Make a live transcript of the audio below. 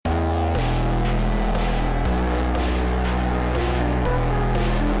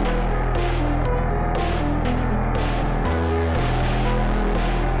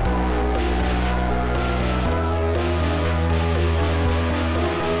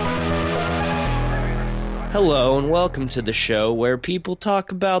Hello and welcome to the show where people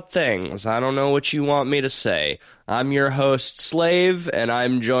talk about things. I don't know what you want me to say. I'm your host, Slave, and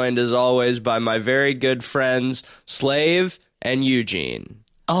I'm joined as always by my very good friends, Slave and Eugene.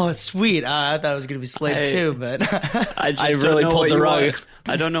 Oh, sweet. I thought it was going to be Slave too, but... I really pulled the rug.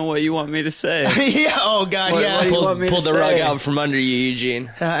 I don't know what you want me to say. Yeah, oh God, yeah. Pulled the rug out from under you,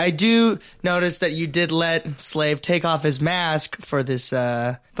 Eugene. I do notice that you did let Slave take off his mask for this,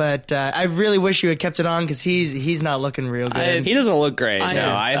 but I really wish you had kept it on because he's not looking real good. He doesn't look great.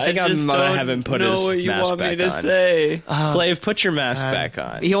 I think I'm going to have him put his mask back on. Say. Slave, put your mask back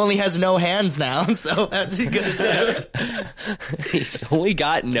on. He only has no hands now, so that's he gonna do. He's only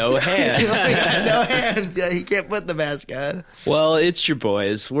got no hands. He only got no hands. Yeah, he can't put the mask on. Well, it's your boys.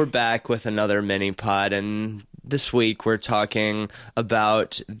 We're back with another mini pod, and this week we're talking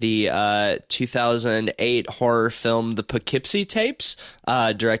about the 2008 horror film The Poughkeepsie Tapes,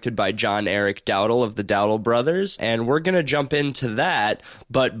 directed by John Eric Dowdle of the Dowdle Brothers, and we're going to jump into that,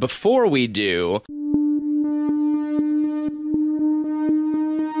 but before we do...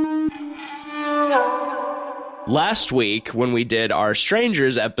 Last week, when we did our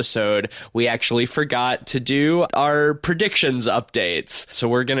Strangers episode, we actually forgot to do our predictions updates. So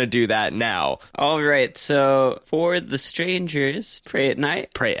we're going to do that now. All right, so for The Strangers, Pray at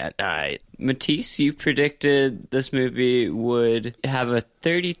Night. Pray at Night. Matisse, you predicted this movie would have a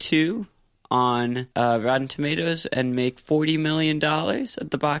 32 on Rotten Tomatoes and make $40 million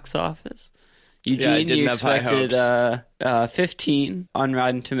at the box office. Eugene, you expected 15 on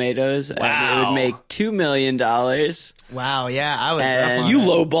Rotten Tomatoes, and it would make $2 million. Wow, yeah, I was rough on you that.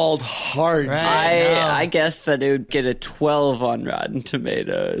 lowballed hard. Right. I guessed that it would get a 12 on Rotten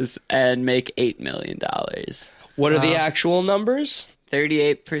Tomatoes and make $8 million. What are the actual numbers?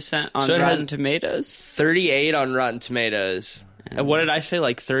 38% on Rotten Tomatoes. 38 on Rotten Tomatoes. And what did I say,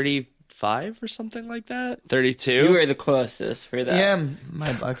 like 35 or something like that? 32? You were the closest for that. Yeah,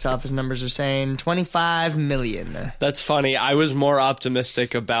 my box office numbers are saying 25 million. That's funny. I was more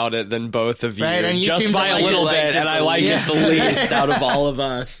optimistic about it than both of you, right, and you just by a little bit, and I like it the least out of all of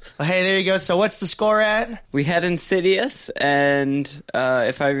us. Well, hey, there you go. So what's the score at? We had Insidious, and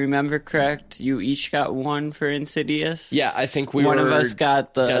if I remember correct, you each got one for Insidious. Yeah, I think one of us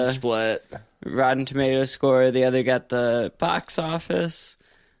got the dead split. Rotten Tomatoes score, the other got the box office.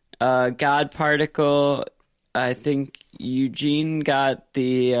 God Particle, I think Eugene got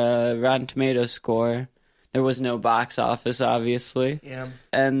the Rotten Tomatoes score. There was no box office, obviously. Yeah.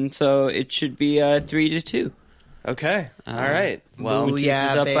 And so it should be 3-2. Okay. All right. Well,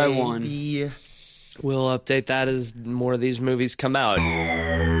 Matisse is up by baby. 1. We'll update that as more of these movies come out.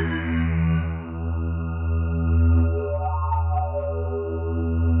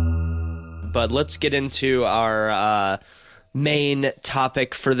 But let's get into our... main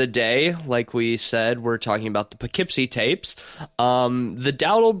topic for the day. Like we said, we're talking about the Poughkeepsie Tapes. The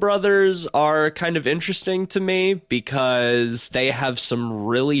Dowdle brothers are kind of interesting to me because they have some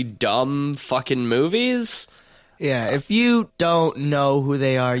really dumb fucking movies. Yeah, if you don't know who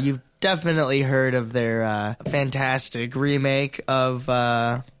they are, you've definitely heard of their fantastic remake of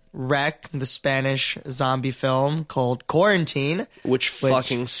Wreck, the Spanish zombie film called Quarantine. Which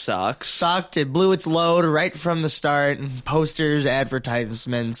fucking sucks. Sucked. It blew its load right from the start. Posters,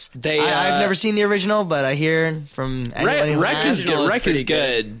 advertisements. I've never seen the original, but I hear from anybody who Wreck has. is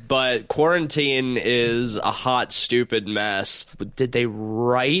good, but Quarantine is a hot, stupid mess. Did they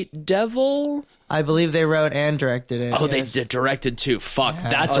write Devil? I believe they wrote and directed it. Oh, yes. they directed too. Fuck, Yeah.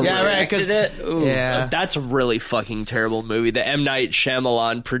 that's a yeah, really, right, 'cause- yeah. That's a really fucking terrible movie. The M. Night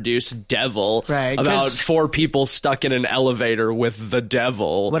Shyamalan produced Devil, Right, about 4 people stuck in an elevator with the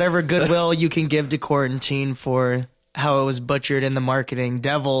devil. Whatever goodwill you can give to Quarantine for how it was butchered in the marketing,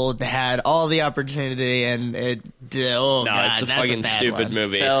 Devil had all the opportunity and it did. Oh, No, God, it's a that's fucking bad stupid one.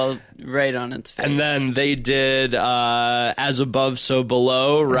 movie. Fell right on its face. And then they did As Above, So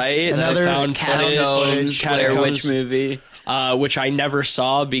Below, right? another They found Catacombs, Blair Witch movie. Which I never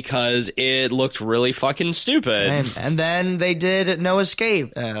saw because it looked really fucking stupid. And then they did No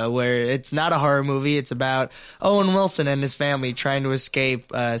Escape, where it's not a horror movie. It's about Owen Wilson and his family trying to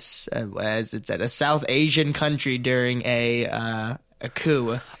escape, as it's at a South Asian country during a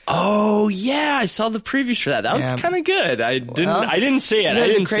coup. Oh yeah, I saw the previews for that. That was kind of good. I didn't see it. I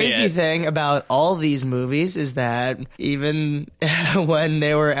didn't see it. The crazy thing about all these movies is that even when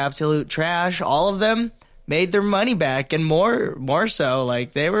they were absolute trash, all of them made their money back, and more so.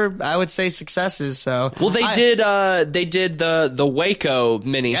 Like, they were, I would say, successes. So well, they did the Waco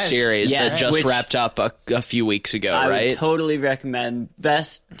miniseries Yes, that just which wrapped up a few weeks ago, I right? would totally recommend.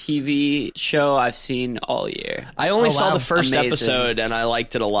 Best TV show I've seen all year. I only Oh, saw wow. the first Amazing. episode and I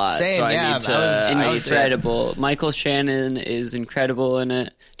liked it a lot. Same, so I yeah, need to. I was- Incredible. Michael Shannon is incredible in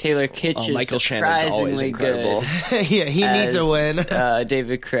it. Taylor Kitsch is Michael Shannon's always surprisingly incredible. good. yeah, he needs a as, win.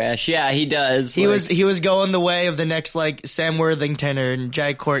 David Koresh. Yeah, he does. He was going the way of the next, like, Sam Worthington or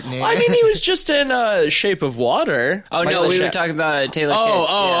Jai Courtney. I mean, he was just in Shape of Water. Oh, Michael no, we Shan- were talking about Taylor Oh,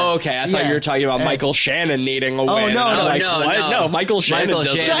 Kitsch. okay. I thought Yeah. you were talking about Yeah. Michael Shannon needing a win. no, And I'm no, like, no, what? no. No, Michael Shannon Michael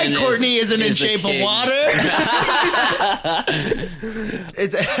does. Shannon Jai Courtney isn't in is the Shape of king. Water.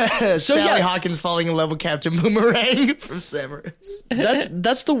 It's Sally yeah. Hawkins falling in love with Captain Boomerang from Samurai.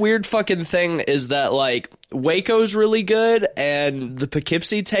 That's the weird fucking thing is that, like, Waco's really good and the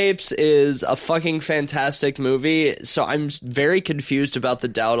Poughkeepsie Tapes is a fucking fantastic movie. So I'm very confused about the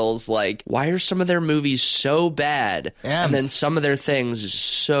Dowdles. Like, why are some of their movies so bad Yeah. and then some of their things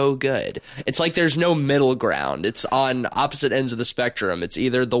so good? It's like there's no middle ground. It's on opposite ends of the spectrum. It's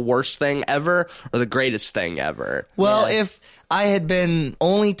either the worst thing ever or the greatest thing ever. Well, Yeah. if I had been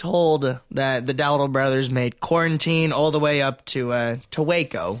only told that the Dowdle brothers made Quarantine all the way up to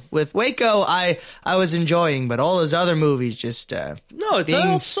Waco. With Waco, I was enjoying, but all those other movies just No, they Being-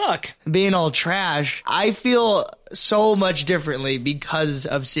 all suck. being all trash. I feel so much differently because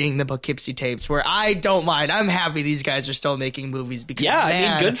of seeing the Poughkeepsie Tapes, where I don't mind. I'm happy these guys are still making movies because, Yeah, I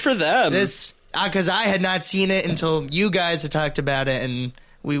man, mean, good for them. this, because I had not seen it until you guys had talked about it, and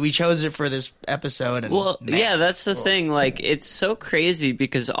we chose it for this episode. And Well, man, yeah, that's the thing. Like, it's so crazy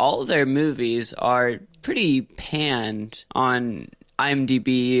because all their movies are pretty panned on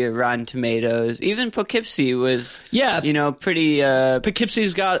IMDb, Rotten Tomatoes. Even Poughkeepsie was, Yeah. you know, pretty.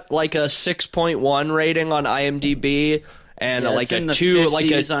 Poughkeepsie's got like a 6.1 rating on IMDb and yeah, like it's in a the 2 like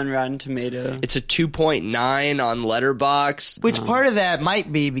a 50s on Rotten Tomato. it's a 2.9 on Letterboxd. Which part of that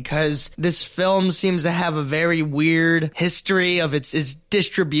might be because this film seems to have a very weird history of its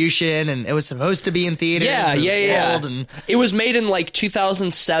distribution, and it was supposed to be in theaters. Yeah, but it was yeah. pulled, and It was made in like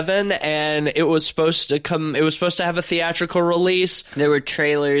 2007 and it was supposed to have a theatrical release. There were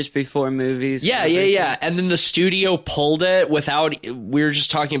trailers before movies. Yeah, and yeah, everything. yeah. And then the studio pulled it we were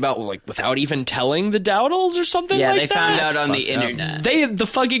just talking about like without even telling the Dowdles or something Yeah, like they that. found out on the internet. The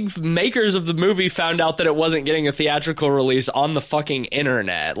fucking makers of the movie found out that it wasn't getting a theatrical release on the fucking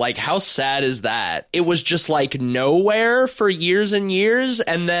internet. Like, how sad is that? It was just like nowhere for years and years,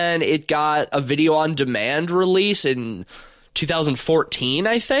 and then it got a video on demand release in 2014,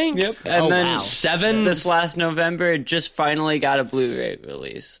 I think. Yep. And then wow. this last November, it just finally got a Blu-ray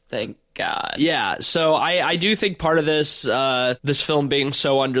release. Thank God. Yeah, so I do think part of this this film being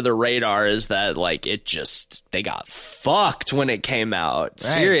so under the radar is that like they got fucked when it came out. Right.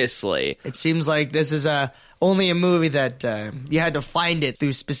 Seriously. it seems like this is only a movie that you had to find it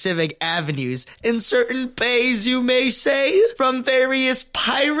through specific avenues in certain bays, you may say, from various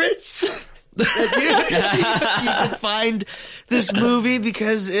pirates. You could find this movie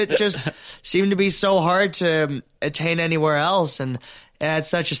because it just seemed to be so hard to attain anywhere else, and it's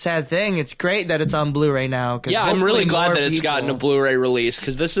such a sad thing. It's great that it's on Blu-ray now. 'Cause Yeah, I'm really hopefully glad more that it's people- gotten a Blu-ray release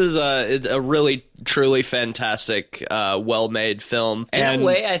because this is a really truly fantastic, well-made film. In a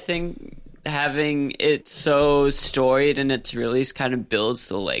way, I think having it so storied in its release kind of builds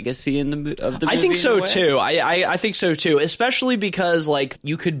the legacy of the movie. I think in a so way. too. I think so too, especially because like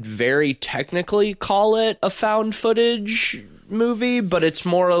you could very technically call it a found footage movie, but it's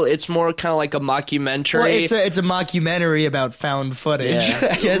more kind of like a mockumentary. Well, it's a mockumentary about found footage. Yeah.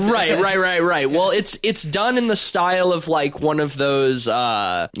 I guess. Right. Well, it's done in the style of like one of those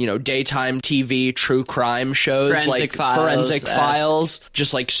daytime TV true crime shows, Forensic like Files, Forensic yes. Files,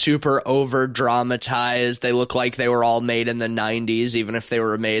 just like super over dramatized. They look like they were all made in the 90s, even if they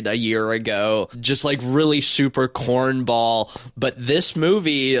were made a year ago. Just like really super cornball. But this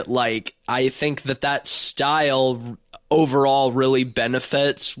movie, like, I think that style overall really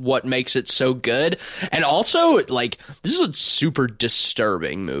benefits what makes it so good. And also, like, this is a super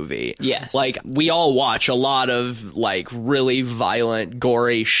disturbing movie. Yes. Like, we all watch a lot of, like, really violent,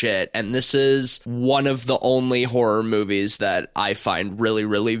 gory shit, and this is one of the only horror movies that I find really,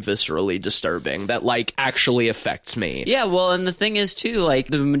 really viscerally disturbing, that, like, actually affects me. Yeah, well, and the thing is, too, like,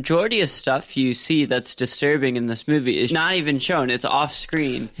 the majority of stuff you see that's disturbing in this movie is not even shown. It's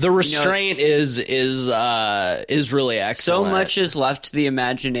off-screen. The restraint is really excellent. So much is left to the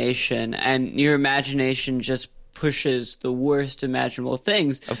imagination, and your imagination just pushes the worst imaginable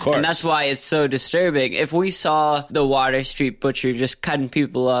things. Of course. And that's why it's so disturbing. If we saw the Water Street Butcher just cutting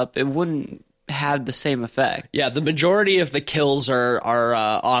people up, it wouldn't have the same effect. Yeah, the majority of the kills are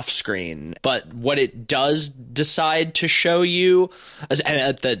off screen, but what it does decide to show you, and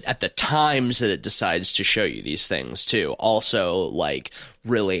at the times that it decides to show you these things too, also like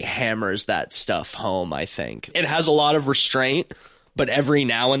really hammers that stuff home. I think it has a lot of restraint, but every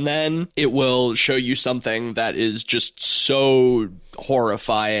now and then it will show you something that is just so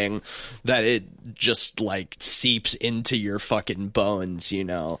horrifying that it just like seeps into your fucking bones, you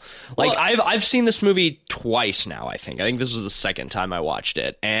know? Like, well, I've seen this movie twice now, I think this was the second time I watched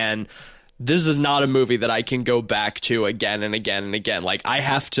it, and this is not a movie that I can go back to again and again and again. Like, I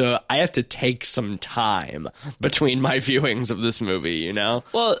have to take some time between my viewings of this movie, you know?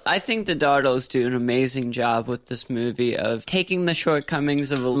 Well, I think the Dardos do an amazing job with this movie of taking the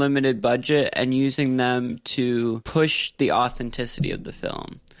shortcomings of a limited budget and using them to push the authenticity of the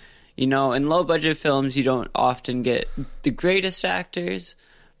film. You know, in low-budget films, you don't often get the greatest actors,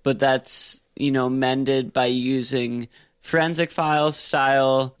 but that's, you know, mended by using Forensic Files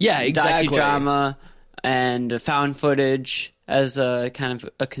style docudrama and found footage as a kind of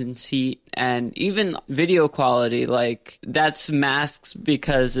a conceit, and even video quality, like, that's masks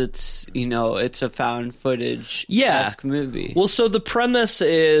because it's, you know, it's a found footage movie. Well, so the premise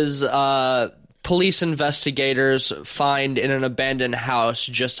is police investigators find in an abandoned house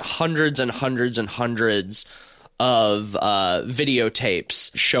just hundreds and hundreds and hundreds of videotapes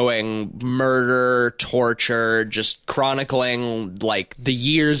showing murder, torture, just chronicling like the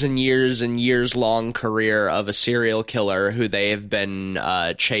years and years and years long career of a serial killer who they have been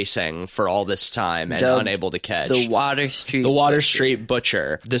chasing for all this time and unable to catch. The Water Street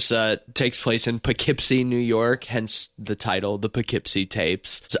Butcher. This takes place in Poughkeepsie, New York, hence the title, The Poughkeepsie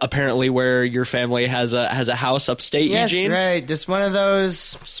Tapes. It's apparently where your family has a house upstate, Eugene? Yes, right. Just one of those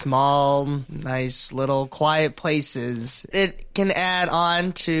small, nice little quiet places. It can add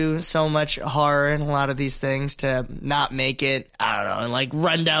on to so much horror in a lot of these things to not make it, I don't know, in like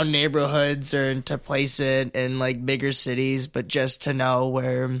rundown neighborhoods or to place it in like bigger cities, but just to know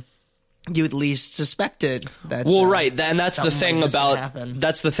where you at least suspected that. Well, right, and that's the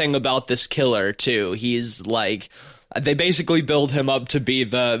thing about this killer too. He's like, they basically build him up to be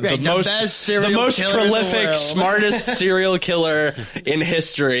the most prolific, smartest serial killer in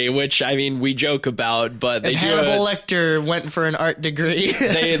history, which, I mean, we joke about, but they do. Hannibal Lecter went for an art degree.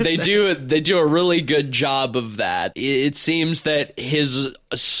 they do a really good job of that. It seems that his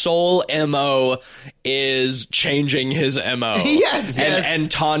sole MO is changing his MO. Yes, and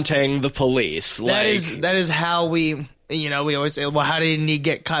taunting the police. That is how we. You know, we always say, well, how didn't he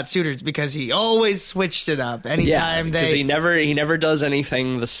get caught sooner? It's because he always switched it up. Anytime because he never does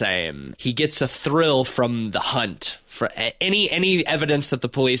anything the same. He gets a thrill from the hunt. For any evidence that the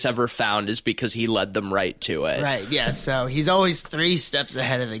police ever found is because he led them right to it. Right, yeah, so he's always 3 steps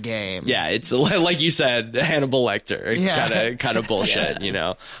ahead of the game. Yeah, it's like you said, Hannibal Lecter kind of bullshit, you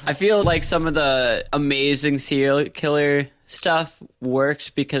know? I feel like some of the amazing serial killer stuff works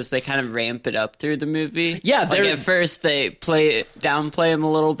because they kind of ramp it up through the movie. Yeah, like at first they downplay him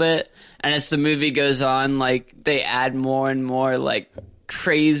a little bit, and as the movie goes on, like they add more and more like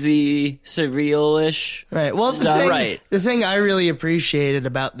crazy, surreal-ish stuff. The thing I really appreciated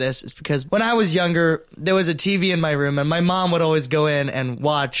about this is because when I was younger, there was a TV in my room, and my mom would always go in and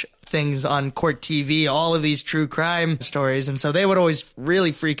watch things on Court TV, all of these true crime stories, and so they would always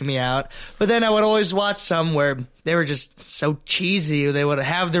really freak me out. But then I would always watch some where they were just so cheesy. They would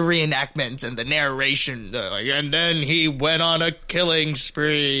have the reenactments and the narration, like, and then he went on a killing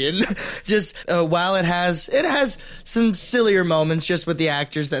spree, and just while it has some sillier moments just with the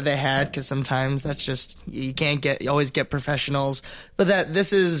actors that they had, because sometimes that's just, you always get professionals, but that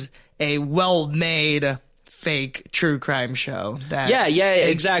this is a well-made fake true crime show.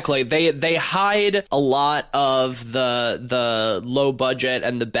 Exactly. They hide a lot of the low budget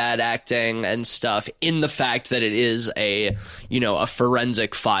and the bad acting and stuff in the fact that it is a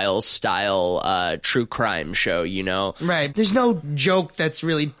Forensic Files style true crime show, you know? Right. There's no joke that's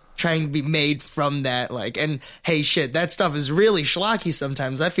really trying to be made from that, like, and hey, shit, that stuff is really schlocky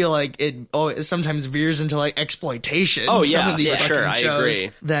sometimes. I feel like it sometimes veers into like exploitation. Oh yeah, some of these sure, shows I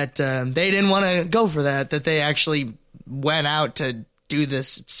agree. That they didn't want to go for that they actually went out to do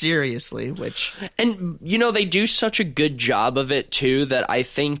this seriously, and they do such a good job of it too that I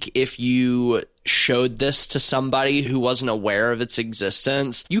think if you showed this to somebody who wasn't aware of its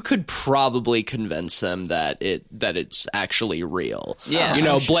existence, you could probably convince them that it's actually real.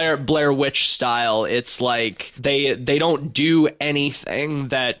 Yeah, Blair Witch style. It's like they don't do anything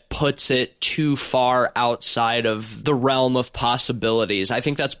that puts it too far outside of the realm of possibilities. I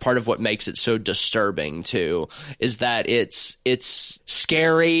think that's part of what makes it so disturbing too, is that it's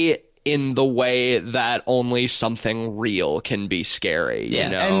scary in the way that only something real can be scary. You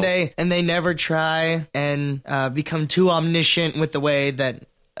know? And they never try and become too omniscient with the way that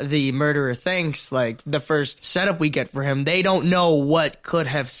the murderer thinks. Like the first setup we get for him, they don't know what could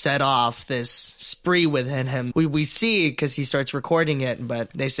have set off this spree within him. We see because he starts recording it, but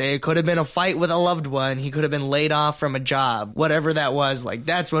they say it could have been a fight with a loved one. He could have been laid off from a job, whatever that was. Like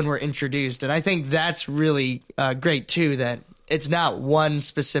that's when we're introduced, and I think that's really great too. That it's not one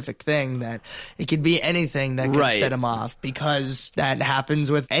specific thing, that it could be anything that can set him off, because that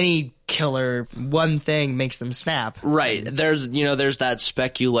happens with any killer. One thing makes them snap. Right. There's that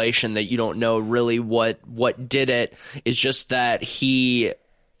speculation that you don't know really what did it. It's just that he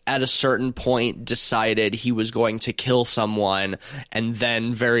at a certain point decided he was going to kill someone and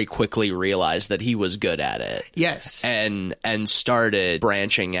then very quickly realized that he was good at it. Yes. And started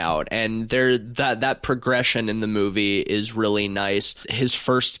branching out. And that progression in the movie is really nice. His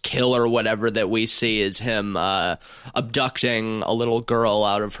first kill or whatever that we see is him abducting a little girl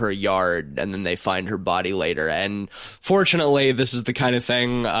out of her yard, and then they find her body later. And fortunately, this is the kind of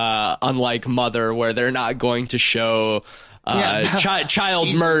thing, unlike Mother, where they're not going to show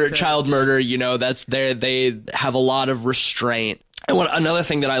child murder, you know, that's there. They have a lot of restraint. And another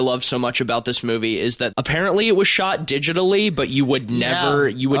thing that I love so much about this movie is that apparently it was shot digitally, but you would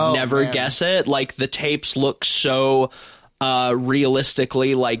never guess it. Like the tapes look so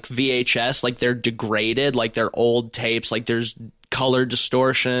realistically like VHS, like they're degraded, like they're old tapes, like there's color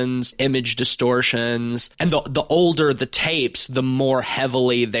distortions, image distortions, and the older the tapes, the more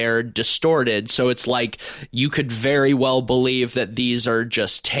heavily they're distorted. So it's like you could very well believe that these are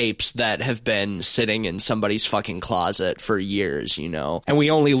just tapes that have been sitting in somebody's fucking closet for years, you know. And we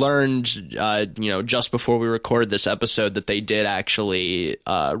only learned, just before we recorded this episode, that they did actually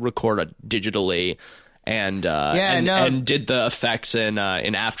record it digitally. And did the effects in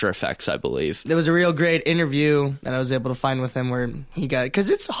After Effects, I believe. There was a real great interview that I was able to find with him where he got,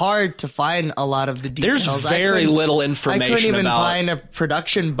 because it's hard to find a lot of the details. There's very little information. I couldn't even find a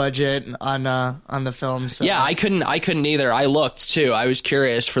production budget on the film. So. Yeah, I couldn't either. I looked too. I was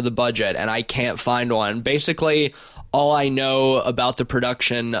curious for the budget, and I can't find one. Basically, all I know about the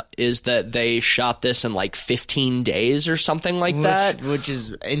production is that they shot this in like 15 days or something like that. Which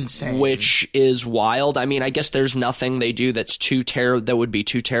is insane. Which is wild. I mean, I guess there's nothing they do that's that would be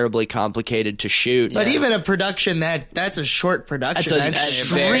too terribly complicated to shoot. But even a production that's a short production. That's an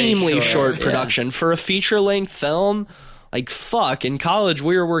extremely short production. Yeah. For a feature-length film, like, fuck, in college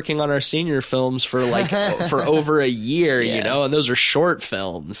we were working on our senior films for for over a year, you know, and those are short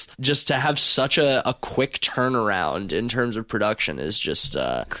films. Just to have such a quick turnaround in terms of production is just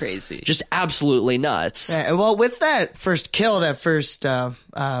crazy. Just absolutely nuts. Yeah, well, with that first kill, that first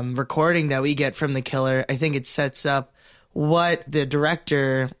recording that we get from the killer, I think it sets up what the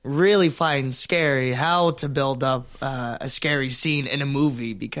director really finds scary, how to build up a scary scene in a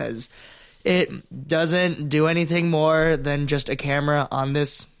movie, because it doesn't do anything more than just a camera on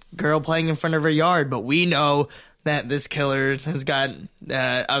this girl playing in front of her yard. But we know that this killer has got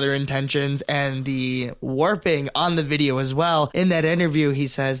other intentions, and the warping on the video as well. In that interview, he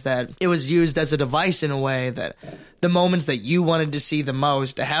says that it was used as a device in a way that the moments that you wanted to see the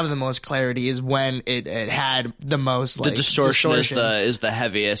most, to have the most clarity, is when it had the most, like, the distortion. is the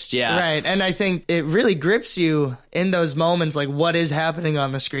heaviest, yeah. Right, and I think it really grips you in those moments, like what is happening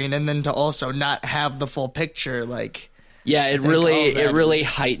on the screen, and then to also not have the full picture, like... Yeah, it really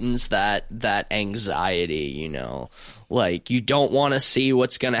heightens that anxiety, you know. Like, you don't want to see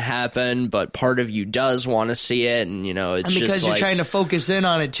what's going to happen, but part of you does want to see it, and, you know, it's just because you're trying to focus in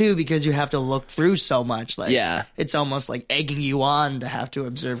on it, too, because you have to look through so much. Like, yeah. It's almost like egging you on to have to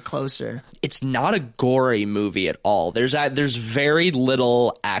observe closer. It's not a gory movie at all. There's very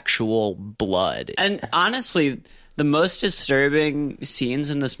little actual blood. And honestly, the most disturbing scenes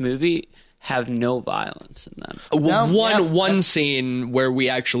in this movie have no violence in them. One scene where we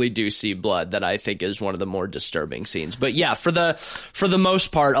actually do see blood that I think is one of the more disturbing scenes. But yeah, for the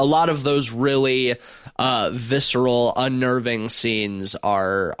most part, a lot of those really visceral, unnerving scenes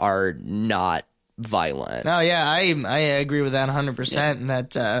are not violent. Oh yeah, I agree with that 100%. Yeah. And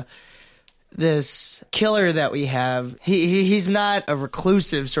that this killer that we have, he's not a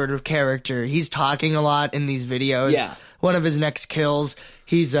reclusive sort of character. He's talking a lot in these videos. Yeah. One of his next kills,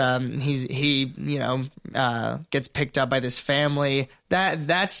 he gets picked up by this family.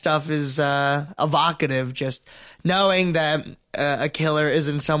 That stuff is evocative. Just knowing that a killer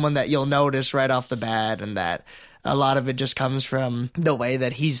isn't someone that you'll notice right off the bat, and that a lot of it just comes from the way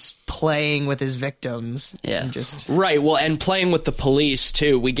that he's playing with his victims. Yeah. And just Right. Well, and playing with the police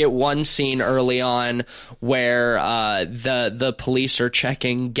too. We get one scene early on where the police are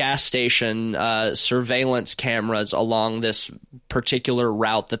checking gas station surveillance cameras along this particular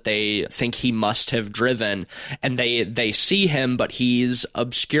route that they think he must have driven, and they see him, but he's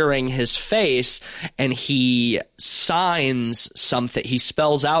obscuring his face, and he signs something. He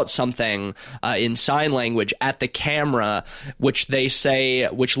spells out something in sign language at the camera, which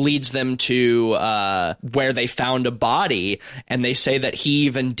leads them to where they found a body, and they say that he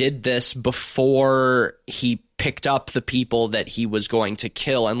even did this before he picked up the people that he was going to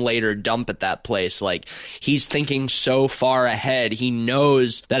kill and later dump at that place. Like, he's thinking so far ahead. He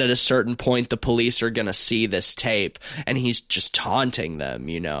knows that at a certain point the police are going to see this tape, and he's just taunting them,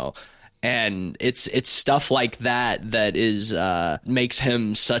 you know. And it's stuff like that is makes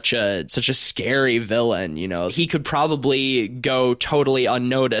him such a scary villain, you know. He could probably go totally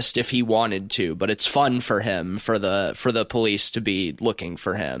unnoticed if he wanted to, but it's fun for him, for the police to be looking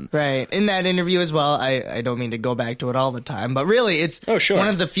for him. Right. In that interview as well, I don't mean to go back to it all the time, but really it's one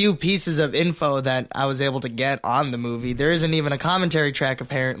of the few pieces of info that I was able to get on the movie. There isn't even a commentary track,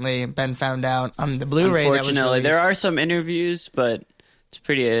 apparently, been found out on the Blu-ray that was Unfortunately, released. there are some interviews, but it's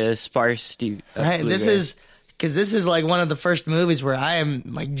pretty sparse. Right. This is like one of the first movies where I am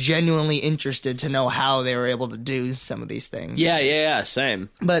like genuinely interested to know how they were able to do some of these things. Yeah, same.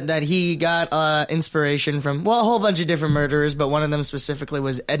 But that he got inspiration from, well, a whole bunch of different murderers, but one of them specifically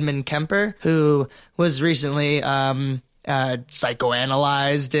was Edmund Kemper, who was recently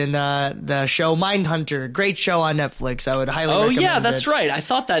psychoanalyzed in the show Mindhunter. Great show on Netflix. I would highly recommend it. Oh, yeah, that's right. I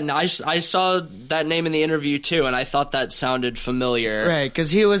thought that. I saw that name in the interview, too, and I thought that sounded familiar. Right,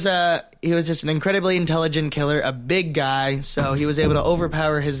 because he was just an incredibly intelligent killer, a big guy, so he was able to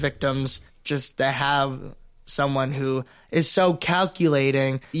overpower his victims just to have someone who is so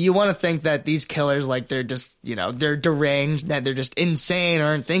calculating. You want to think that these killers, like, they're just, you know, they're deranged, that they're just insane,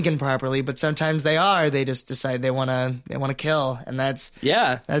 aren't thinking properly, but sometimes they are. They just decide they want to kill, and that's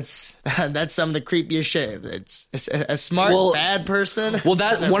some of the creepiest shit. It's a smart bad person. Well,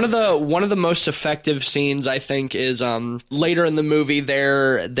 that one of the most effective scenes, I think, is later in the movie.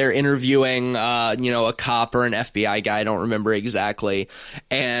 They're interviewing a cop or an FBI guy, I don't remember exactly,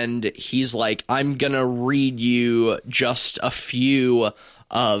 and he's like, I'm gonna read you just a few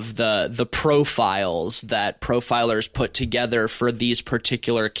of the profiles that profilers put together for these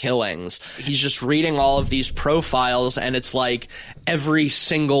particular killings. He's just reading all of these profiles, and it's like every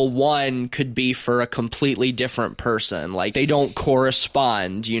single one could be for a completely different person. Like, they don't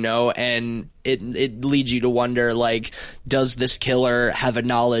correspond, you know, and it leads you to wonder, like, does this killer have a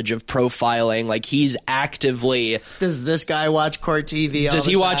knowledge of profiling? Like, he's actively... Does this guy watch court TV all does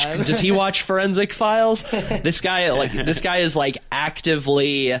the he time? Does he watch Forensic Files? This guy is like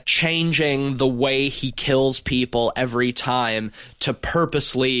actively changing the way he kills people every time to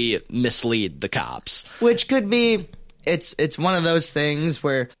purposely mislead the cops. Which could be... It's one of those things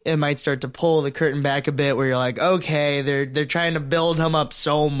where it might start to pull the curtain back a bit, where you're like, okay, they're trying to build him up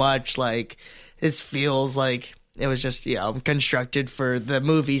so much, like, this feels like it was just, you know, constructed for the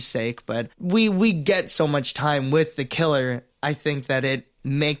movie's sake, but we get so much time with the killer. I think that it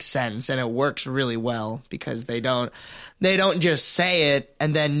makes sense and it works really well, because they don't just say it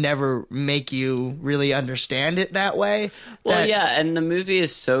and then never make you really understand it that way. Well, yeah, and the movie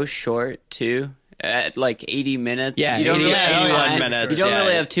is so short too. At like 80 minutes. Yeah, you don't 80 really minutes. You don't yeah.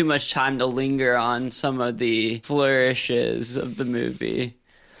 really have too much time to linger on some of the flourishes of the movie.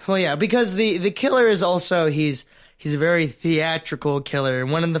 Well, yeah, because the killer is also, he's a very theatrical killer.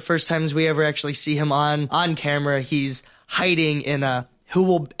 One of the first times we ever actually see him on camera, he's hiding in who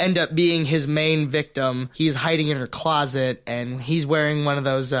will end up being his main victim. He's hiding in her closet, and he's wearing one of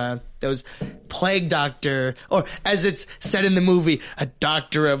those plague doctor, or as it's said in the movie, a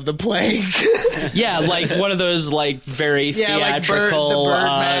doctor of the plague. Yeah, like one of those like very theatrical, like the bird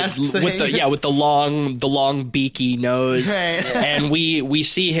mask thing. with the long beaky nose, Right. And we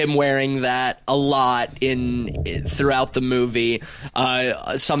see him wearing that a lot throughout the movie,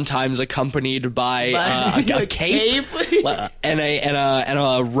 sometimes accompanied by a cape and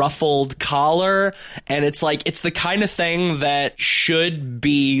a ruffled collar, and it's like it's the kind of thing that should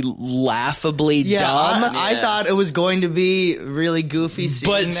be laughably dumb. I thought it was going to be really goofy,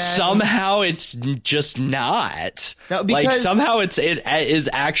 but that. somehow it's just not. No, like because somehow it is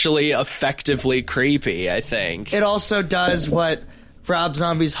actually effectively creepy, I think. it also does what Rob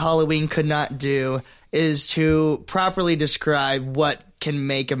Zombie's Halloween could not do, is to properly describe what can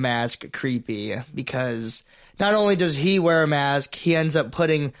make a mask creepy, because not only does he wear a mask, he ends up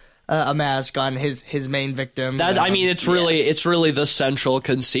putting a mask on his main victim. That I mean, it's really the central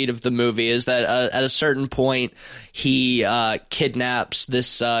conceit of the movie is that at a certain point he kidnaps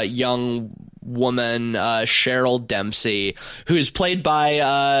this young woman, Cheryl Dempsey, who is played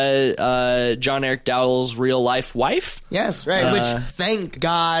by John Eric Dowdle's real life wife. Yes, right. Which thank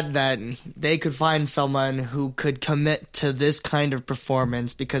God that they could find someone who could commit to this kind of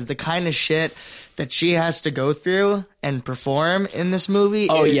performance, because the kind of shit that she has to go through and perform in this movie.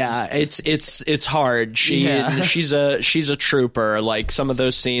 Oh yeah, it's hard. She's a trooper. Like, some of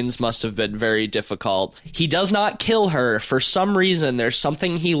those scenes must have been very difficult. He does not kill her for some reason. There's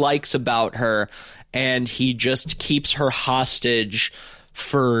something he likes about her, and he just keeps her hostage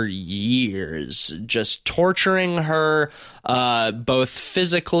for years, just torturing her, both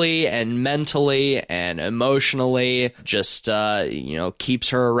physically and mentally and emotionally, just, keeps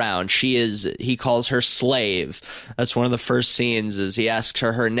her around. He calls her slave. That's one of the first scenes, is he asks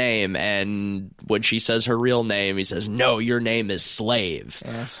her name, and when she says her real name, he says, "No, your name is slave."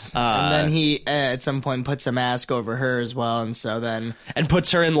 Yes. And then he, at some point, puts a mask over her as well, and so then... And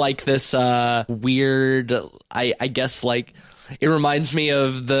puts her in, like, this, weird, I guess, like... It reminds me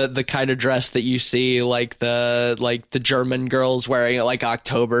of the kind of dress that you see like the German girls wearing at like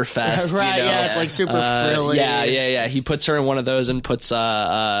Oktoberfest. Right, you know? yeah, it's like super frilly. Yeah. He puts her in one of those and puts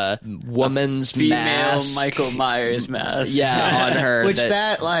a woman's female mask. Michael Myers mask. Yeah, on her. Which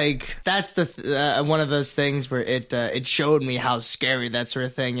that's the one of those things where it showed me how scary that sort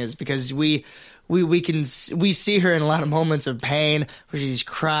of thing is, because we see her in a lot of moments of pain where she's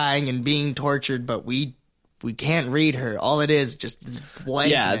crying and being tortured, but we can't read her. All it is just this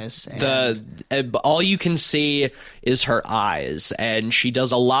blankness. Yeah, all you can see is her eyes, and she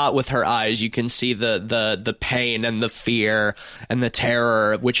does a lot with her eyes. You can see the pain and the fear and the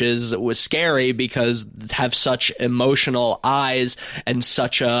terror, which was scary because have such emotional eyes and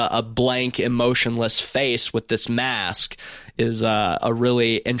such a blank, emotionless face with this mask is a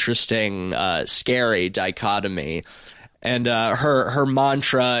really interesting, scary dichotomy. And her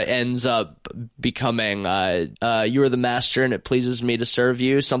mantra ends up becoming, "You are the master, and it pleases me to serve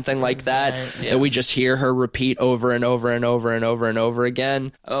you," something like that. Right, yeah. That we just hear her repeat over and over and over and over and over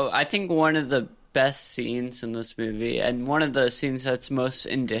again. Oh, I think one of the best scenes in this movie, and one of the scenes that's most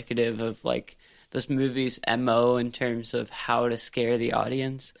indicative of like this movie's MO in terms of how to scare the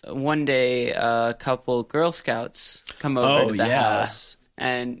audience. One day, a couple Girl Scouts come over to the house,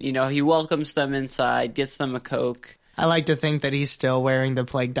 and he welcomes them inside, gets them a Coke. I like to think that he's still wearing the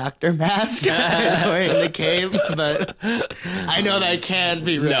plague doctor mask, wearing the cape, but I know that can't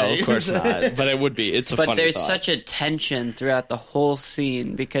be right. No, of course not. But it would be. It's a funny But there's thought. such a tension throughout the whole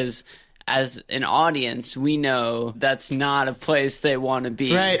scene, because as an audience, we know that's not a place they want to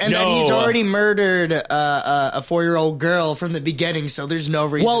be. Right, and then he's already murdered a 4-year-old girl from the beginning, so there's no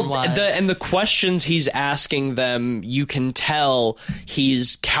reason why. And the questions he's asking them, you can tell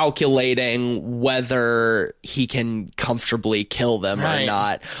he's calculating whether he can comfortably kill them or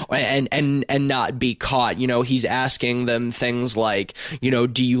not, and not be caught. He's asking them things like,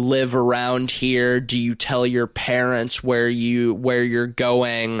 do you live around here? Do you tell your parents where you're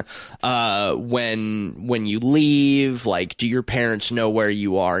going? When you leave, like, do your parents know where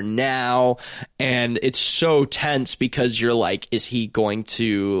you are now? And it's so tense because you're like, is he going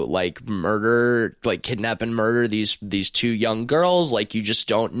to kidnap and murder these two young girls? Like, you just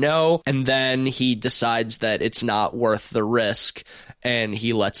don't know. And then he decides that it's not worth the risk, and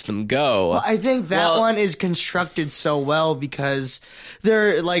he lets them go. Well, I think that one is constructed so well because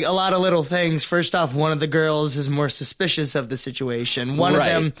there are like a lot of little things. First off, one of the girls is more suspicious of the situation. One of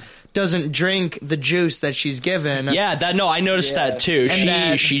them doesn't drink the juice that she's given. Yeah, I noticed that too.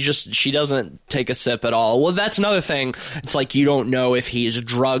 And she doesn't take a sip at all. Well, that's another thing. It's like you don't know if he's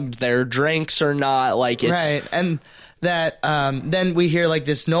drugged their drinks or not. Like, it's right, and that then we hear like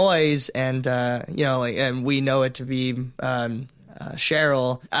this noise, and and we know it to be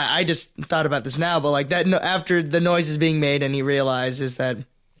Cheryl. I just thought about this now, but like that after the noise is being made, and he realizes that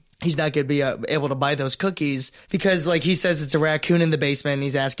he's not going to be able to buy those cookies because, like, he says it's a raccoon in the basement, and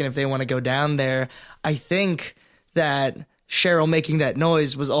he's asking if they want to go down there. I think that Cheryl making that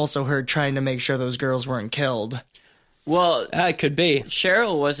noise was also her trying to make sure those girls weren't killed. Well, it could be.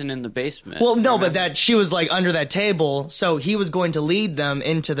 Cheryl wasn't in the basement. Well, no, but that she was like under that table, so he was going to lead them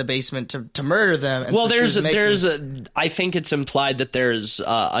into the basement to murder them. And well, so I think it's implied that there's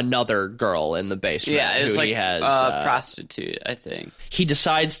another girl in the basement. Yeah, it was he has a prostitute, I think. He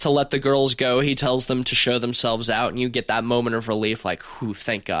decides to let the girls go. He tells them to show themselves out, and you get that moment of relief, like, whew,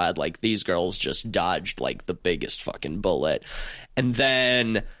 thank God, like, these girls just dodged like the biggest fucking bullet. And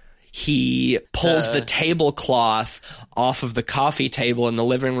then he pulls the tablecloth off of the coffee table in the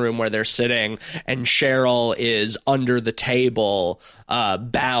living room where they're sitting, and Cheryl is under the table,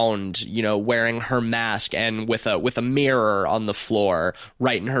 bound, wearing her mask and with a mirror on the floor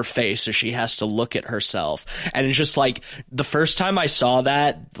right in her face, so she has to look at herself. And it's just like, the first time I saw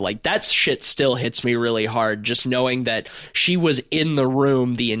that, like, that shit still hits me really hard, just knowing that she was in the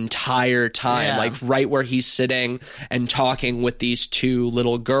room the entire time, like right where he's sitting and talking with these two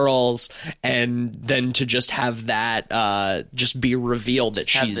little girls, and then to just have that just be revealed that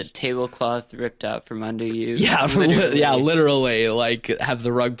have she's the tablecloth ripped out from under you. Yeah, literally, like, have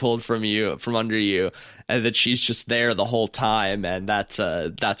the rug pulled from under you, and that she's just there the whole time, and that's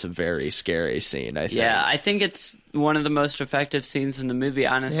a very scary scene, I think. Yeah, I think it's one of the most effective scenes in the movie,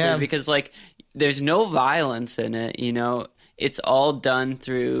 honestly, because, like, there's no violence in it, It's all done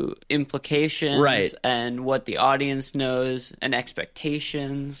through implications and what the audience knows and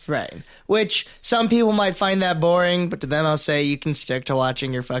expectations. Right. Which some people might find that boring, but to them I'll say you can stick to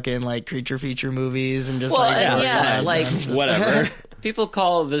watching your fucking, like, creature feature movies and just whatever. People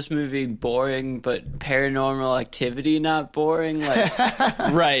call this movie boring, but Paranormal Activity not boring. Like,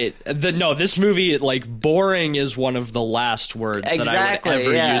 right. This movie, like, boring is one of the last words that I would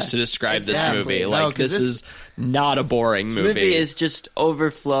ever use to describe this movie. Like, this is not a boring movie. The movie is just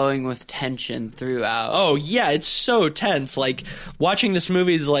overflowing with tension throughout. Oh, yeah, it's so tense. Like, watching this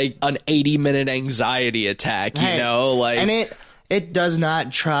movie is like an 80-minute anxiety attack, Like, and it does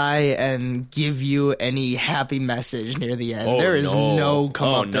not try and give you any happy message near the end. There is no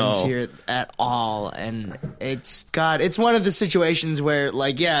comeuppance here at all. And it's one of the situations where,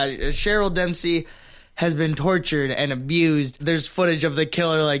 like, Cheryl Dempsey has been tortured and abused. There's footage of the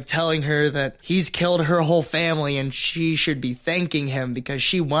killer, like, telling her that he's killed her whole family and she should be thanking him because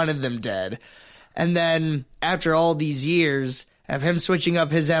she wanted them dead. And then after all these years of him switching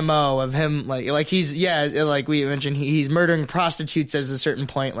up his MO, of him, like he's, like we mentioned, he's murdering prostitutes at a certain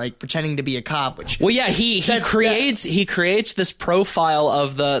point, like pretending to be a cop, which... Well, yeah, he creates this profile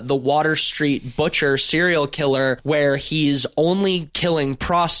of the Water Street butcher serial killer where he's only killing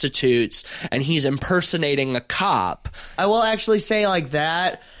prostitutes and he's impersonating a cop. I will actually say, like,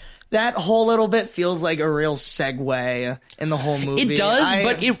 that whole little bit feels like a real segue in the whole movie. It does,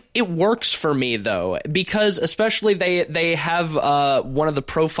 but it works for me, though, because especially they have one of the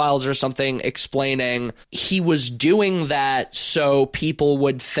profiles or something explaining he was doing that so people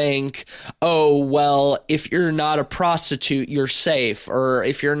would think, oh, well, if you're not a prostitute, you're safe, or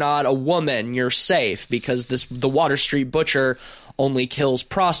if you're not a woman, you're safe, because the Water Street butcher only kills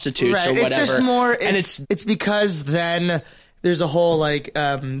prostitutes or whatever. It's just more, it's because then... There's a whole, like,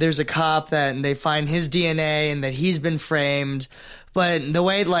 there's a cop that they find his DNA and that he's been framed. But the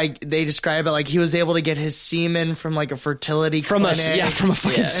way, like, they describe it, like, he was able to get his semen from, like, a fertility clinic. From a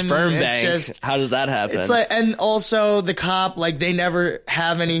fucking sperm bank. How does that happen? It's like, and also the cop, like, they never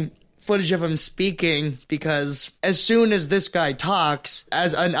have any footage of him speaking, because as soon as this guy talks,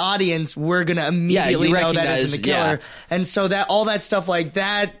 as an audience, we're gonna immediately know that isn't the killer. And so that all that stuff like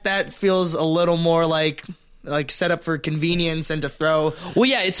that feels a little more like set up for convenience and to throw. Well,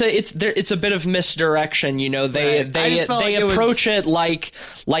 yeah, it's a bit of misdirection, They approach it like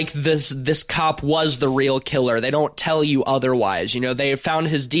this cop was the real killer. They don't tell you otherwise. They found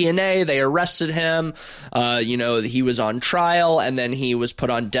his DNA, they arrested him. He was on trial, and then he was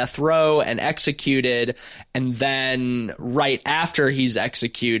put on death row and executed. And then right after he's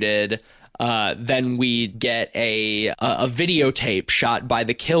executed, then we get a videotape shot by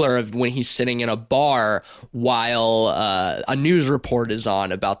the killer of when he's sitting in a bar while a news report is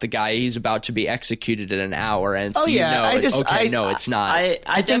on about the guy he's about to be executed in an hour. And so it's not.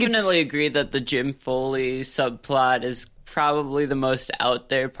 I definitely agree that the Jim Foley subplot is probably the most out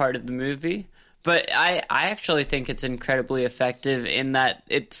there part of the movie. But I actually think it's incredibly effective in that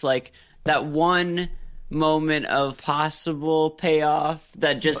it's like that one moment of possible payoff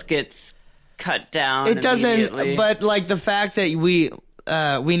that just gets cut down. It doesn't, but like the fact that we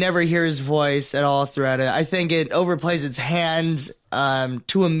never hear his voice at all throughout it, I think it overplays its hand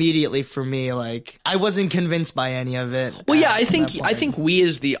too immediately for me. Like, I wasn't convinced by any of it. Well, yeah, I think we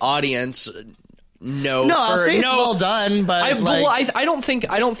as the audience I'll say it's well done, but I don't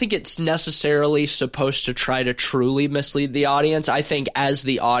think it's necessarily supposed to try to truly mislead the audience. I think as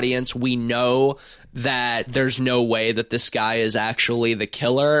the audience, we know that there's no way that this guy is actually the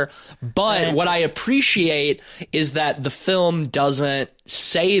killer. But what I appreciate is that the film doesn't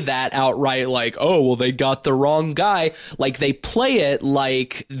say that outright, like, oh, well, they got the wrong guy. Like, they play it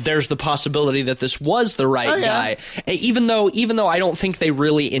like there's the possibility that this was the right guy. Even though I don't think they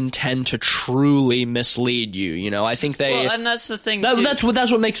really intend to truly mislead you, you know? I think they... Well, and that's the thing, that's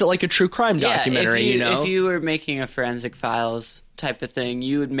what makes it like a true crime documentary, you know? If you were making a Forensic Files type of thing,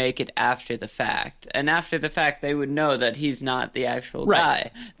 you would make it after the fact. And after the fact, they would know that he's not the actual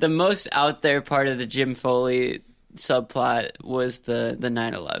guy. The most out there part of the Jim Foley subplot was the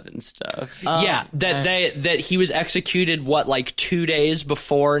 9/11 stuff. That he was executed like 2 days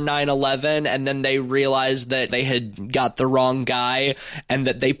before 9/11, and then they realized that they had got the wrong guy, and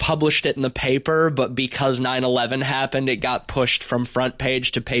that they published it in the paper, but because 9/11 happened, it got pushed from front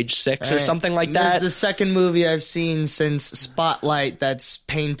page to page 6 or something like that. This is the second movie I've seen since Spotlight that's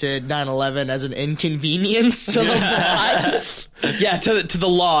painted 9/11 as an inconvenience to the plot. Yeah, to the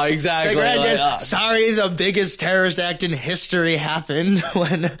law, exactly. Sorry, the biggest terrorist act in history happened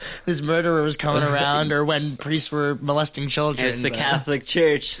when this murderer was coming around, or when priests were molesting children. It's the Catholic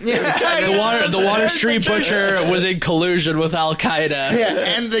Church. The Water Street Butcher was in collusion with Al Qaeda.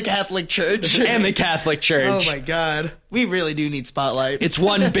 Yeah, and the Catholic Church. And the Catholic Church. Oh my God. We really do need Spotlight. It's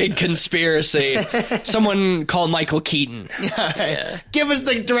one big conspiracy. Someone called Michael Keaton. Give us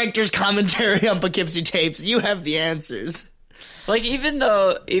the director's commentary on Poughkeepsie Tapes. You have the answers. Like, even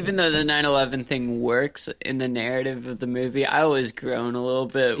though the 9/11 thing works in the narrative of the movie, I always groan a little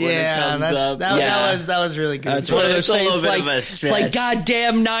bit when it comes up. That was really good. It's one of those things, like, it's like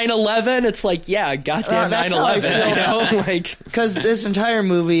goddamn 9/11. It's like, yeah, goddamn 9/11. You know, like, because this entire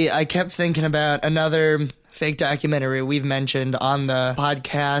movie, I kept thinking about another fake documentary we've mentioned on the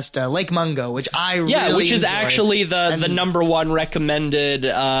podcast, Lake Mungo, which I really which is enjoyed. actually the number one recommended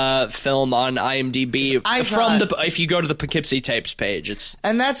film on IMDb if you go to the Poughkeepsie Tapes page.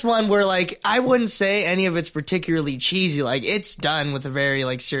 And that's one where, like, I wouldn't say any of it's particularly cheesy. Like, it's done with a very,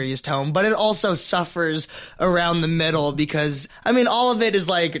 like, serious tone, but it also suffers around the middle because, I mean, all of it is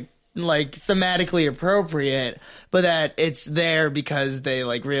like thematically appropriate, but that it's there because they,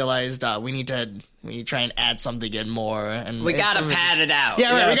 like, realized we need to try and add something in more, and we gotta pad it out.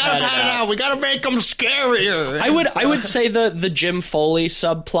 Yeah, right. We gotta pad it out. We gotta make them scarier. I would say the Jim Foley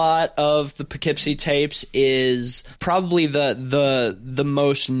subplot of the Poughkeepsie Tapes is probably the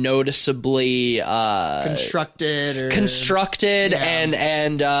most noticeably constructed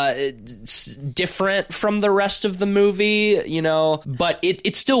and different from the rest of the movie. You know, but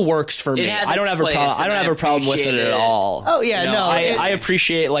it still works for me. I don't have a problem with it at all. Oh yeah, you know, I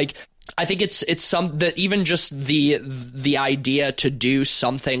appreciate, like, I think it's some that even just the idea to do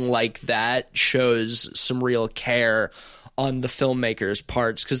something like that shows some real care on the filmmaker's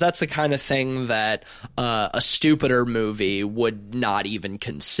parts, because that's the kind of thing that a stupider movie would not even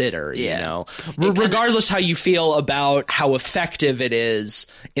consider, you know? Regardless how you feel about how effective it is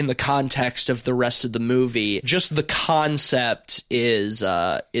in the context of the rest of the movie, just the concept is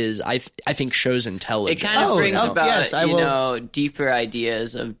I think shows intelligence. It kind of brings about deeper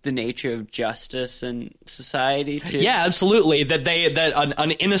ideas of the nature of justice and society too. Yeah, absolutely. That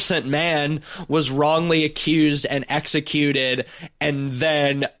an innocent man was wrongly accused and executed, and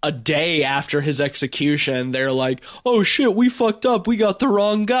then a day after his execution they're like, oh shit, we fucked up, we got the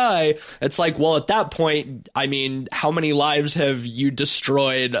wrong guy. It's like, well, at that point, I mean, how many lives have you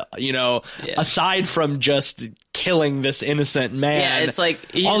destroyed, you know, aside from just killing this innocent man? Yeah, it's like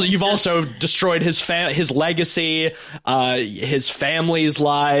you've also destroyed his legacy, his family's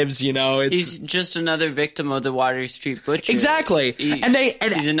lives, you know. He's just another victim of the Water Street Butcher. Exactly.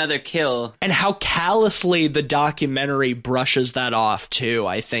 He's another kill. And how callously the documentary brushes that off too,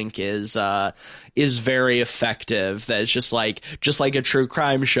 I think is very effective. That's just like a true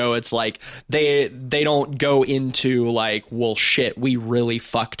crime show. It's like they don't go into like, well, shit, we really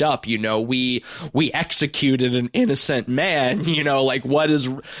fucked up, you know, we executed an innocent man, you know, like, what is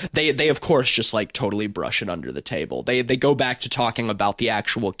they of course just like totally brush it under the table. They go back to talking about the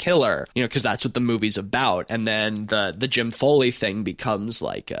actual killer, you know, because that's what the movie's about, and then the Jim Foley thing becomes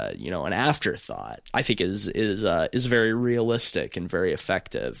like you know, an afterthought. I think is very realistic and very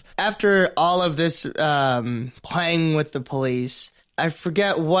effective. After all of this playing with the police, I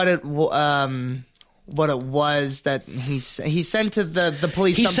forget what what it was that he sent to the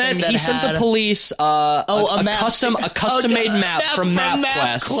police. He something sent that he sent the had- police a map. custom made map from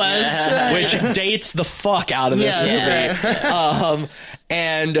MapQuest, MapQuest. which dates the fuck out of this Yeah. movie.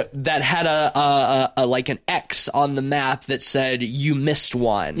 And that had a like an X on the map that said you missed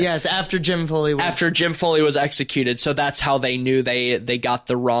one. Yes, after Jim Foley Was executed, so that's how they knew they got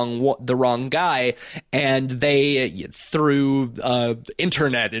the wrong guy, and they through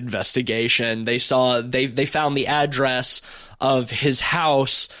internet investigation they found the address of his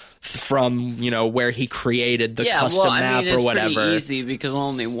house from where he created the custom map it's or whatever. Pretty easy because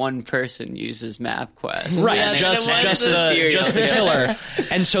only one person uses MapQuest. Right, And just it was the killer,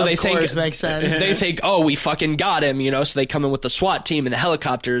 and so they think makes sense. they think, oh, we fucking got him, So they come in with the SWAT team and the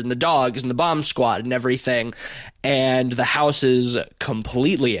helicopters and the dogs and the bomb squad and everything, and the house is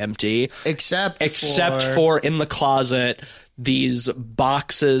completely empty except for in the closet these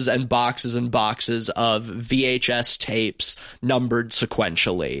boxes and boxes and boxes of VHS tapes numbered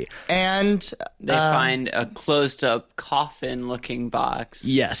sequentially. And they find a closed-up coffin-looking box.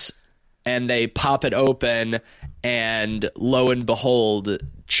 Yes. And they pop it open, and lo and behold,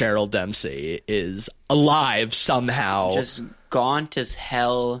 Cheryl Dempsey is alive somehow. Just gaunt as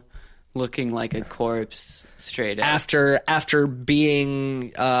hell, looking like a corpse straight up. After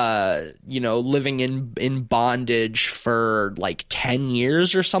being living in bondage for like 10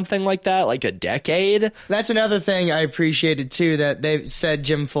 years or something like that, like a decade. That's another thing I appreciated too, that they said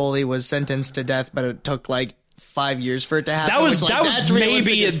Jim Foley was sentenced to death, but it took like 5 years for it to happen. That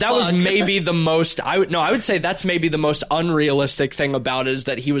was maybe the most. I would say that's maybe the most unrealistic thing about it, is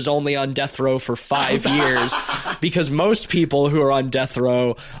that he was only on death row for 5 years, because most people who are on death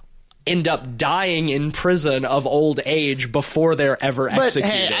row end up dying in prison of old age before they're ever executed.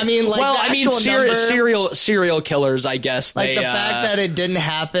 Hey, I mean, like, serial killers, I guess. Like the fact that it didn't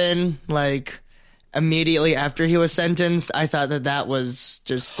happen, like, immediately after he was sentenced, I thought that was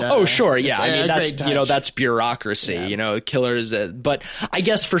just oh sure, yeah. I mean, that's touch. That's bureaucracy. Yeah. Killers. But I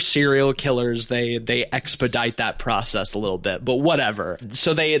guess for serial killers, they expedite that process a little bit. But whatever.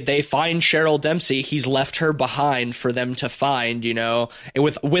 So they find Cheryl Dempsey. He's left her behind for them to find.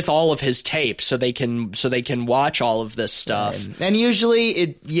 With all of his tapes, so they can watch all of this stuff. And usually,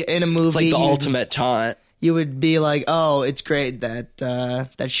 in a movie, it's like the ultimate taunt. You would be like, "Oh, it's great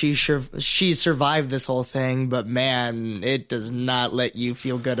that she survived this whole thing," but man, it does not let you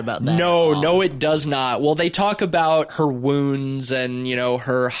feel good about that. No, it does not. Well, they talk about her wounds and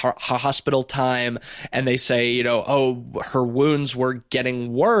her hospital time, and they say her wounds were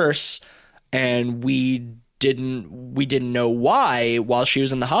getting worse, and we didn't know why while she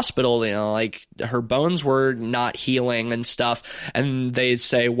was in the hospital. Like her bones were not healing and stuff, and they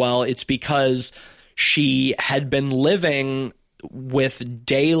say, well, it's because she had been living with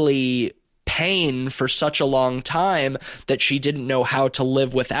daily pain for such a long time that she didn't know how to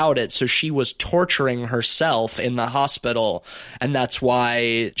live without it. So she was torturing herself in the hospital, and that's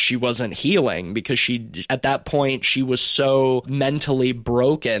why she wasn't healing, because at that point she was so mentally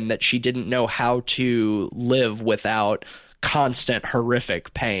broken that she didn't know how to live without constant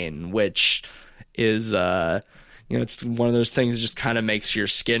horrific pain, which is it's one of those things that just kind of makes your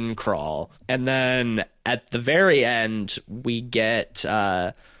skin crawl. And then at the very end, we get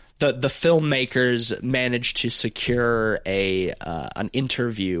the filmmakers managed to secure an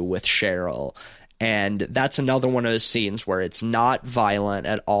interview with Cheryl. And that's another one of those scenes where it's not violent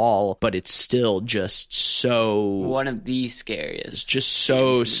at all, but it's still just so... one of the scariest. It's just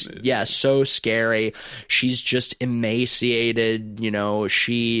so scary. She's just emaciated, you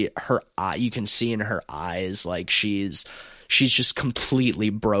can see in her eyes, like she's just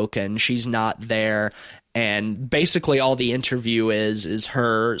completely broken. She's not there. And basically all the interview is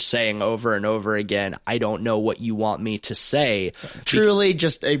her saying over and over again, I don't know what you want me to say. Truly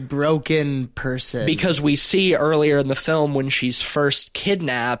just a broken person. Because we see earlier in the film when she's first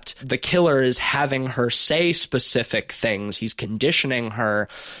kidnapped, the killer is having her say specific things. He's conditioning her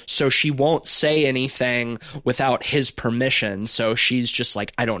so she won't say anything without his permission. So she's just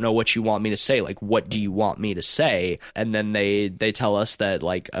like, I don't know what you want me to say. Like, what do you want me to say? And then they tell us that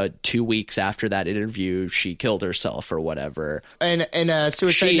like 2 weeks after that interview, she killed herself or whatever. And a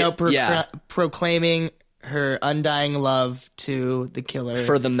suicide note proclaiming her undying love to the killer.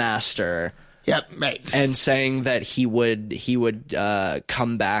 For the master. Yep, right. And saying that he would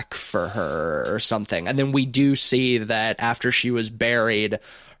come back for her or something. And then we do see that after she was buried,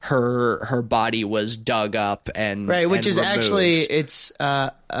 her body was dug up and Right, which and is removed. actually it's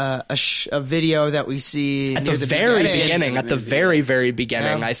a video that we see At near the very beginning. beginning, at the very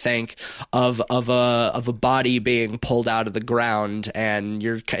beginning, Yeah. I think of a body being pulled out of the ground, and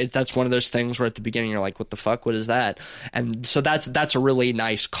that's one of those things where at the beginning you're like, what the fuck, what is that? And so that's a really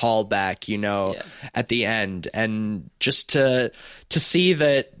nice callback, at the end, and just to see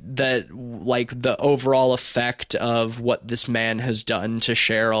that like the overall effect of what this man has done to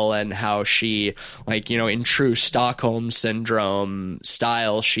Cheryl, and how she, like, in true Stockholm syndrome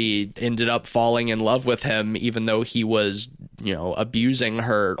style, she ended up falling in love with him, even though he was, abusing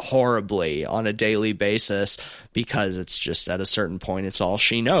her horribly on a daily basis, because it's just at a certain point, it's all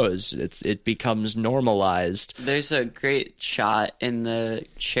she knows. It becomes normalized. There's a great shot in the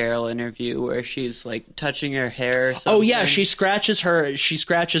Cheryl interview where she's like touching her hair or something. Oh yeah, she scratches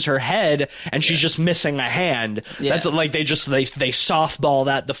her head, and she's just missing a hand. Yeah. That's like they softball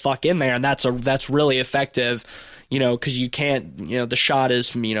that the fuck in there, and that's really effective. Because you can't, the shot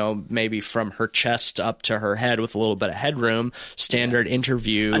is, maybe from her chest up to her head with a little bit of headroom, standard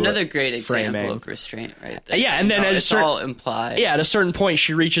interview. Another great example framing. of restraint right there. Yeah, and then it's all implied. Yeah, at a certain point,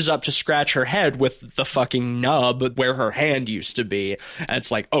 she reaches up to scratch her head with the fucking nub where her hand used to be, and it's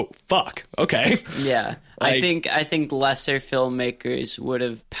like, oh, fuck, okay. Yeah. Like, I think lesser filmmakers would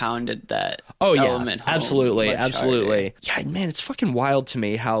have pounded that element home absolutely. much harder. Yeah, man, it's fucking wild to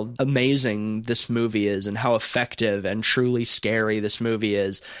me how amazing this movie is, and how effective and truly scary this movie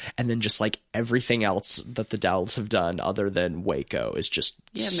is, and then just like everything else that the Dowds have done other than Waco is just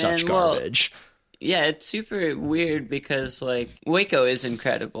such garbage. Yeah, it's super weird because like Waco is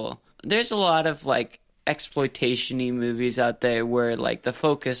incredible. There's a lot of like exploitation-y movies out there where like the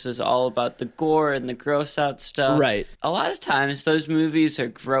focus is all about the gore and the gross out stuff. Right. A lot of times those movies are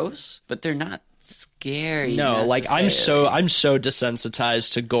gross, but they're not scary. No, like I'm so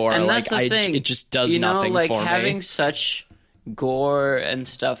desensitized to gore. And like that's the thing. It just does nothing like for me. having such gore and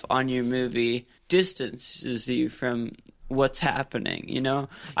stuff on your movie distances you from what's happening,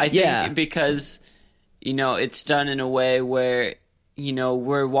 I think because it's done in a way where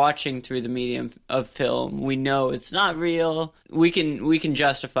we're watching through the medium of film. We know it's not real. We can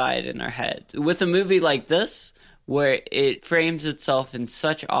justify it in our head. With a movie like this, where it frames itself in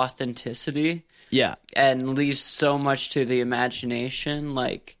such authenticity, and leaves so much to the imagination,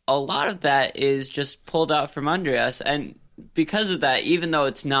 like a lot of that is just pulled out from under us. And because of that, even though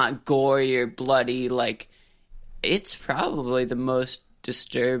it's not gory or bloody, like it's probably the most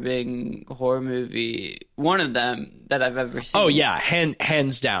disturbing horror movie, one of them that I've ever seen. Oh yeah,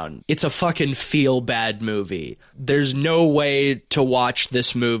 hands down. It's a fucking feel bad movie. There's no way to watch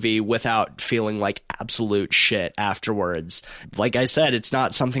this movie without feeling like absolute shit afterwards. Like I said, it's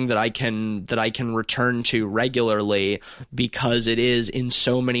not something that I can return to regularly, because it is in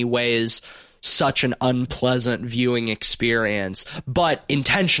so many ways such an unpleasant viewing experience, but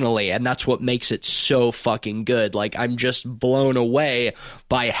intentionally, and that's what makes it so fucking good. Like, I'm just blown away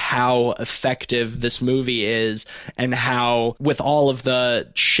by how effective this movie is, and how, with all of the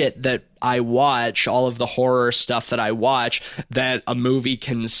shit that I watch, all of the horror stuff that I watch, that a movie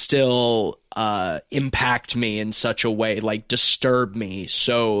can still impact me in such a way, like disturb me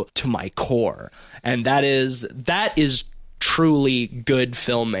so to my core. And that is truly good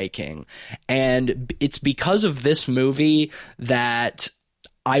filmmaking. And it's because of this movie that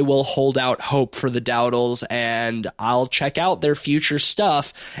I will hold out hope for the Dowdles, and I'll check out their future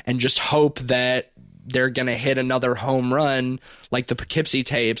stuff and just hope that they're gonna hit another home run like the Poughkeepsie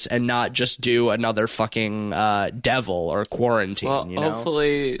Tapes, and not just do another fucking Devil or Quarantine. Well, you know?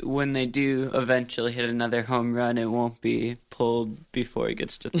 Hopefully when they do eventually hit another home run, it won't be pulled before it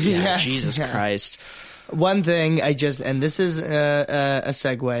gets to Yes, Jesus yeah. Christ. One thing and this is a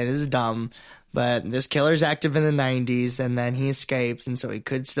segue, this is dumb, but this killer's active in the 90s, and then he escapes, and so he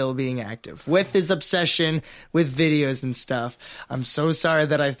could still be active. With his obsession with videos and stuff, I'm so sorry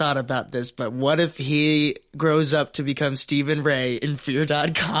that I thought about this, but what if he grows up to become Stephen Ray in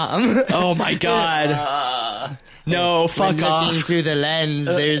Fear.com? Oh my God. No, fuck When off. looking through the lens,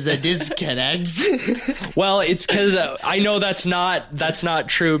 there's a disconnect. Well, it's because I know that's not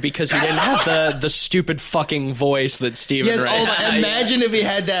true, because he didn't have the stupid fucking voice that Stephen Ray had. Imagine if he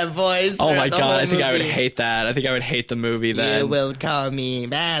had that voice. Oh my throughout the God, whole I think I would movie. hate that. I think I would hate the movie then. You will call me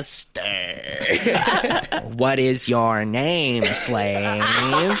master. What is your name, slave?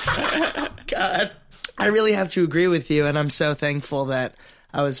 God, I really have to agree with you, and I'm so thankful that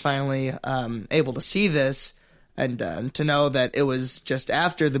I was finally able to see this. And to know that it was just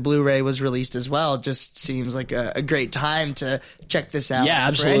after the Blu-ray was released as well just seems like a great time to check this out. Yeah, For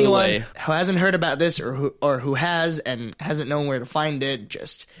absolutely. anyone who hasn't heard about this or who has and hasn't known where to find it,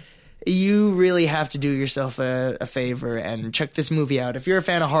 just you really have to do yourself a favor and check this movie out. If you're a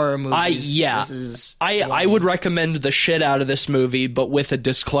fan of horror movies, this is I would recommend the shit out of this movie, but with a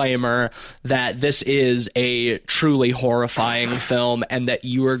disclaimer that this is a truly horrifying film and that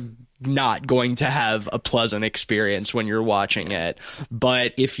you are not going to have a pleasant experience when you're watching it.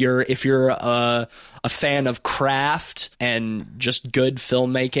 But if you're a fan of craft and just good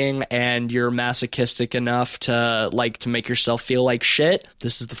filmmaking and you're masochistic enough to make yourself feel like shit,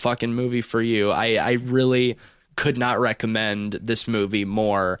 this is the fucking movie for you. I really could not recommend this movie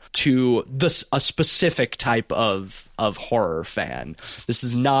more to a specific type of horror fan. This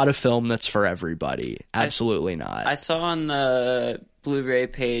is not a film that's for everybody. Absolutely not. I saw on the Blu-ray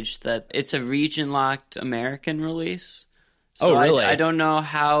page that it's a region-locked American release. So really? I don't know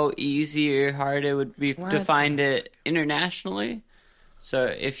how easy or hard it would be to find it internationally. So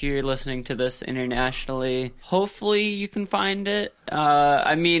if you're listening to this internationally, hopefully you can find it.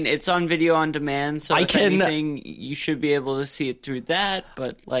 I mean, it's on video on demand, so anything, you should be able to see it through that.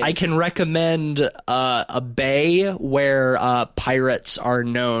 But I can recommend a bay where pirates are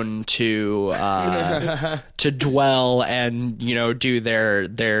known to dwell and do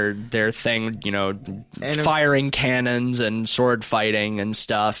their thing, firing cannons and sword fighting and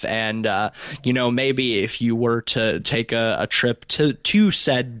stuff. And maybe if you were to take a trip to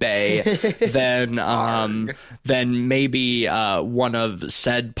said bay, then maybe one of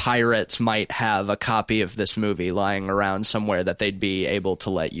said pirates might have a copy of this movie lying around somewhere that they'd be able to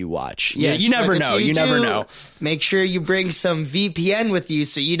let you watch. Yes, you never know. You never know. Make sure you bring some VPN with you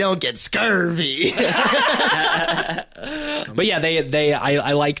so you don't get scurvy. But yeah,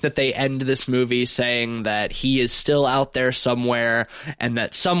 I like that they end this movie saying that he is still out there somewhere, and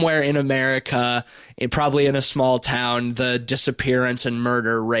that somewhere in America, probably in a small town, the disappearance and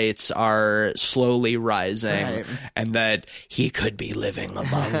murder rates are slowly rising, right, and that he could be living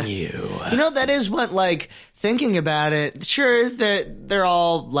among you. That is what, thinking about it, sure, they're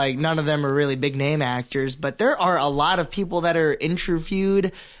all, none of them are really big name actors, but there are a lot of people that are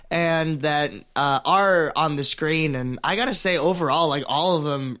interviewed and that are on the screen, and I gotta say, overall, all of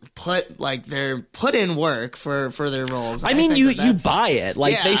them put in work for their roles. I mean, you buy it.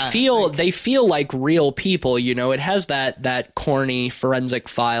 They feel like real people. It has that corny Forensic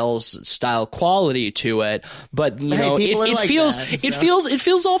Files style quality to it, but it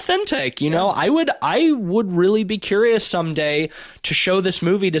feels authentic. I would really be curious someday to show this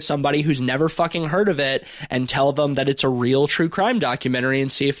movie to somebody who's never fucking heard of it and tell them that it's a real true crime documentary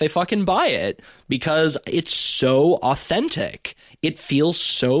and see if they fucking buy it, because it's so authentic. It feels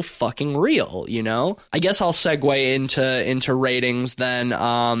so fucking real, I guess I'll segue into ratings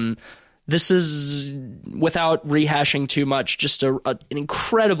then. This is, without rehashing too much, just an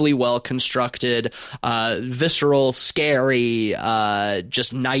incredibly well-constructed, visceral, scary,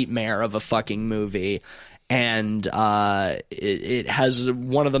 just nightmare of a fucking movie. And it has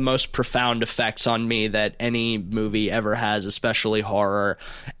one of the most profound effects on me that any movie ever has, especially horror.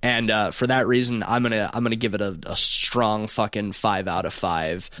 And for that reason, I'm gonna give it a strong fucking 5 out of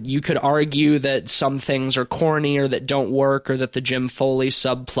 5. You could argue that some things are corny or that don't work, or that the Jim Foley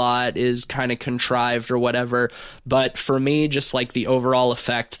subplot is kind of contrived or whatever. But for me, just the overall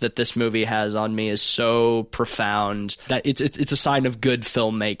effect that this movie has on me is so profound that it's a sign of good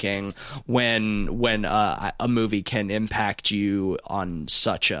filmmaking when a movie can impact you on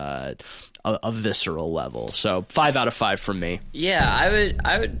such a visceral level. So 5 out of 5 from me. Yeah,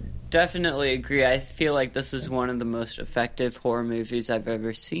 I would definitely agree. I feel like this is one of the most effective horror movies I've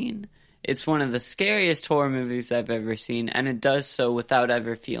ever seen. It's one of the scariest horror movies I've ever seen, and it does so without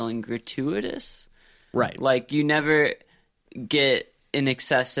ever feeling gratuitous. Right. You never get an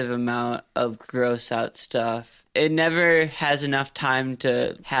excessive amount of gross out stuff. It never has enough time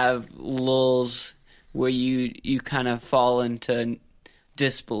to have lulls where you kind of fall into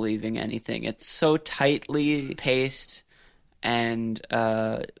disbelieving anything. It's so tightly paced and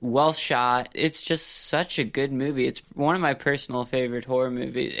well shot. It's just such a good movie. It's one of my personal favorite horror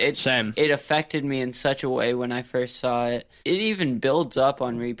movies. Same. It affected me in such a way when I first saw it. It even builds up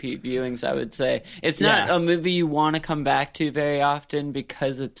on repeat viewings, I would say. It's not a movie you want to come back to very often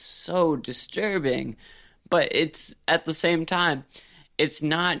because it's so disturbing, but it's, at the same time, it's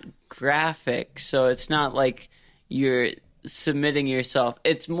not graphic, so it's not like you're submitting yourself.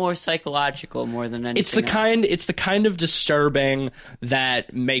 It's more psychological more than anything. It's the kind of disturbing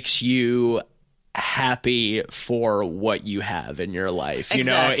that makes you happy for what you have in your life. You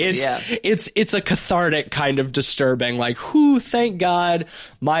know, Exactly, it's a cathartic kind of disturbing, like, thank God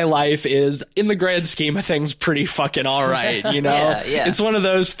my life is, in the grand scheme of things, pretty fucking all right, you know? Yeah. It's one of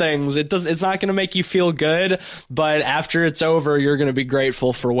those things. It's not going to make you feel good, but after it's over, you're going to be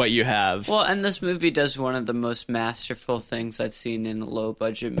grateful for what you have. Well, and this movie does one of the most masterful things I've seen in a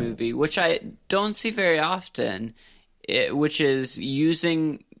low-budget movie, which I don't see very often, which is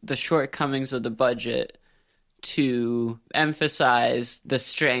using the shortcomings of the budget to emphasize the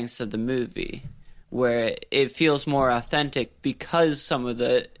strengths of the movie, where it feels more authentic because some of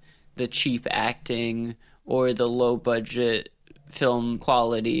the cheap acting or the low budget film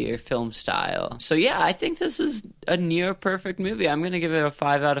quality or film style. So yeah, I think this is a near perfect movie. I'm going to give it a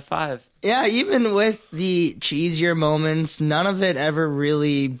 5 out of 5. Yeah, even with the cheesier moments, none of it ever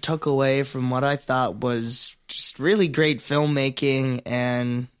really took away from what I thought was just really great filmmaking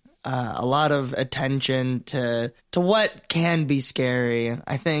and a lot of attention to what can be scary.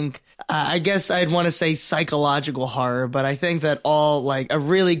 I think, I guess I'd want to say psychological horror, but I think that a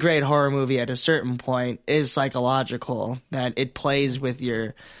really great horror movie at a certain point is psychological, that it plays with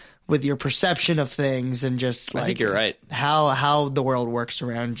your perception of things and just I think you're right. How the world works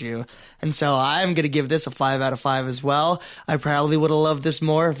around you. And so I'm going to give this a 5 out of 5 as well. I probably would have loved this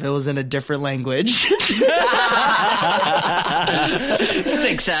more if it was in a different language. 6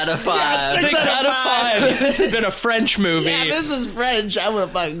 out of 5. 6 out of 5. If this had been a French movie. Yeah, this is French. I would have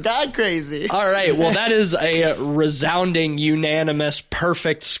fucking gone crazy. All right, well, that is a resounding, unanimous,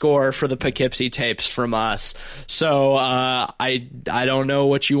 perfect score for the Poughkeepsie Tapes from us. So I don't know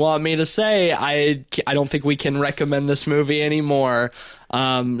what you want me to say. I don't think we can recommend this movie anymore.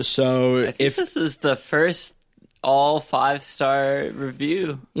 So I think this is the first all 5-star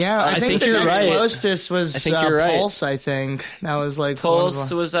review. Yeah, I think the you're next right. closest was I think you're right. Pulse, I think. That was like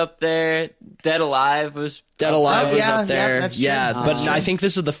Pulse was up there. Dead Alive was Dead Alive was yeah, up there. yeah, that's true. But That's true. I think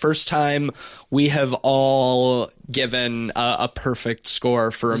this is the first time we have all given a perfect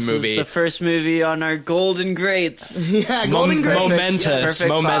score for a This movie. is the first movie on our Golden Greats. Yeah, Golden Great. Momentous, Perfect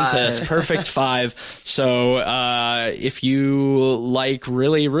momentous, 5. perfect 5. So if you like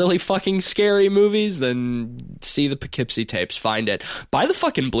really, really fucking scary movies, then see the Poughkeepsie Tapes. Find it. Buy the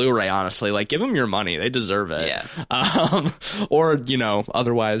fucking Blu-ray. Honestly, like, give them your money. They deserve it. Yeah. Or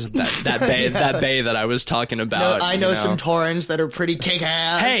otherwise that bay that I was talking about. I know some torrents that are pretty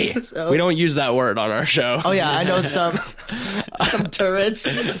kick-ass. Hey, so. we don't use that word on our show. Oh yeah, I know some turrets.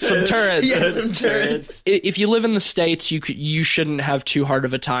 Some turrets. Yeah, some turrets. If you live in the States, you shouldn't have too hard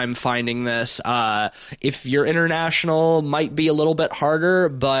of a time finding this. If you're international, might be a little bit harder,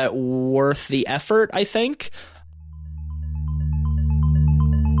 but worth the effort, I think.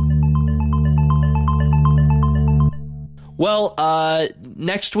 Well,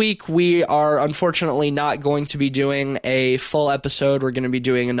 next week we are unfortunately not going to be doing a full episode. We're going to be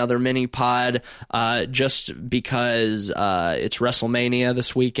doing another mini pod, just because it's WrestleMania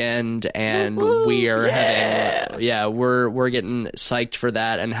this weekend, and we are we're getting psyched for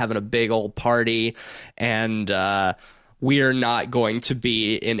that and having a big old party, and we are not going to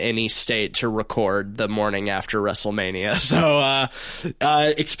be in any state to record the morning after WrestleMania. So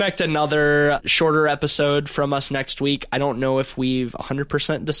expect another shorter episode from us next week. I don't know if we've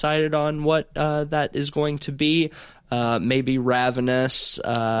 100% decided on what that is going to be. Maybe Ravenous,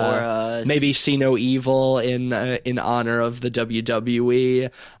 or maybe See No Evil in honor of the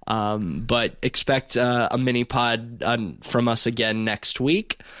WWE. But expect a mini pod from us again next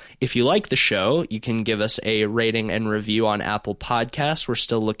week. If you like the show, you can give us a rating and review on Apple Podcasts. We're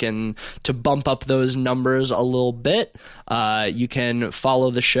still looking to bump up those numbers a little bit. You can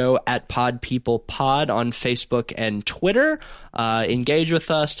follow the show at Pod People Pod on Facebook and Twitter. Engage with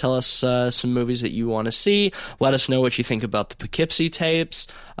us. Tell us some movies that you want to see. Let us know what you think about the Poughkeepsie Tapes.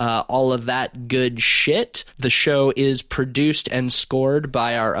 All of that good shit. The show is produced and scored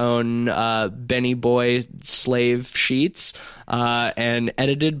by our own Benny Boy Slave Sheets, and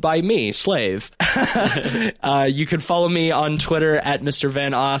edited by me, Slave. You can follow me on Twitter at Mr.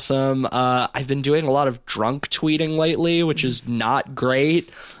 Van Awesome. I've been doing a lot of drunk tweeting lately, which is not great.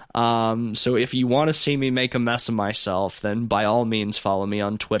 So if you want to see me make a mess of myself, then by all means follow me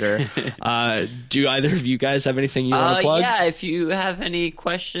on Twitter. Do either of you guys have anything you want to plug? Yeah, if you have any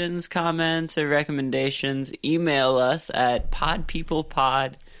questions, comments, or recommendations, email us at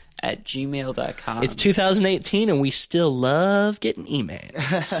podpeoplepod@gmail.com. It's 2018 and we still love getting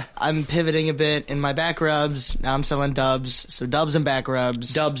emails. I'm pivoting a bit in my back rubs. Now I'm selling dubs. So dubs and back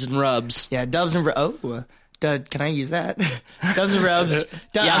rubs. Dubs and rubs. Yeah, dubs and can I use that? Dubs and rubs.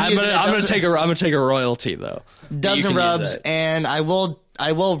 I'm gonna take a royalty though. Dubs and rubs, and I will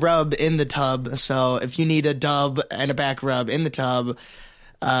will rub in the tub. So if you need a dub and a back rub in the tub,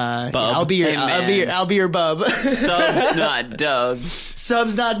 I'll be your Hey, man. I'll be your bub. Subs, not dubs.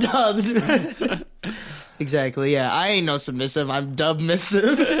 Subs, not dubs. Exactly. Yeah, I ain't no submissive. I'm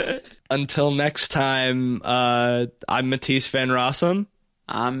dub-missive. Until next time, I'm Matisse Van Rossum.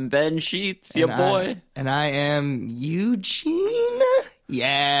 I'm Ben Sheets, your boy. And I am Eugene.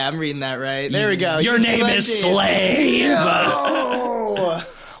 Yeah, I'm reading that right. There we go. Your Eugene name is Levy. Slave. Oh.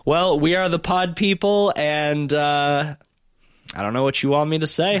 Well, we are the Pod People, and I don't know what you want me to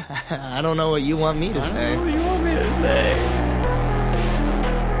say. I don't know what you want me to say. What do you want me to say?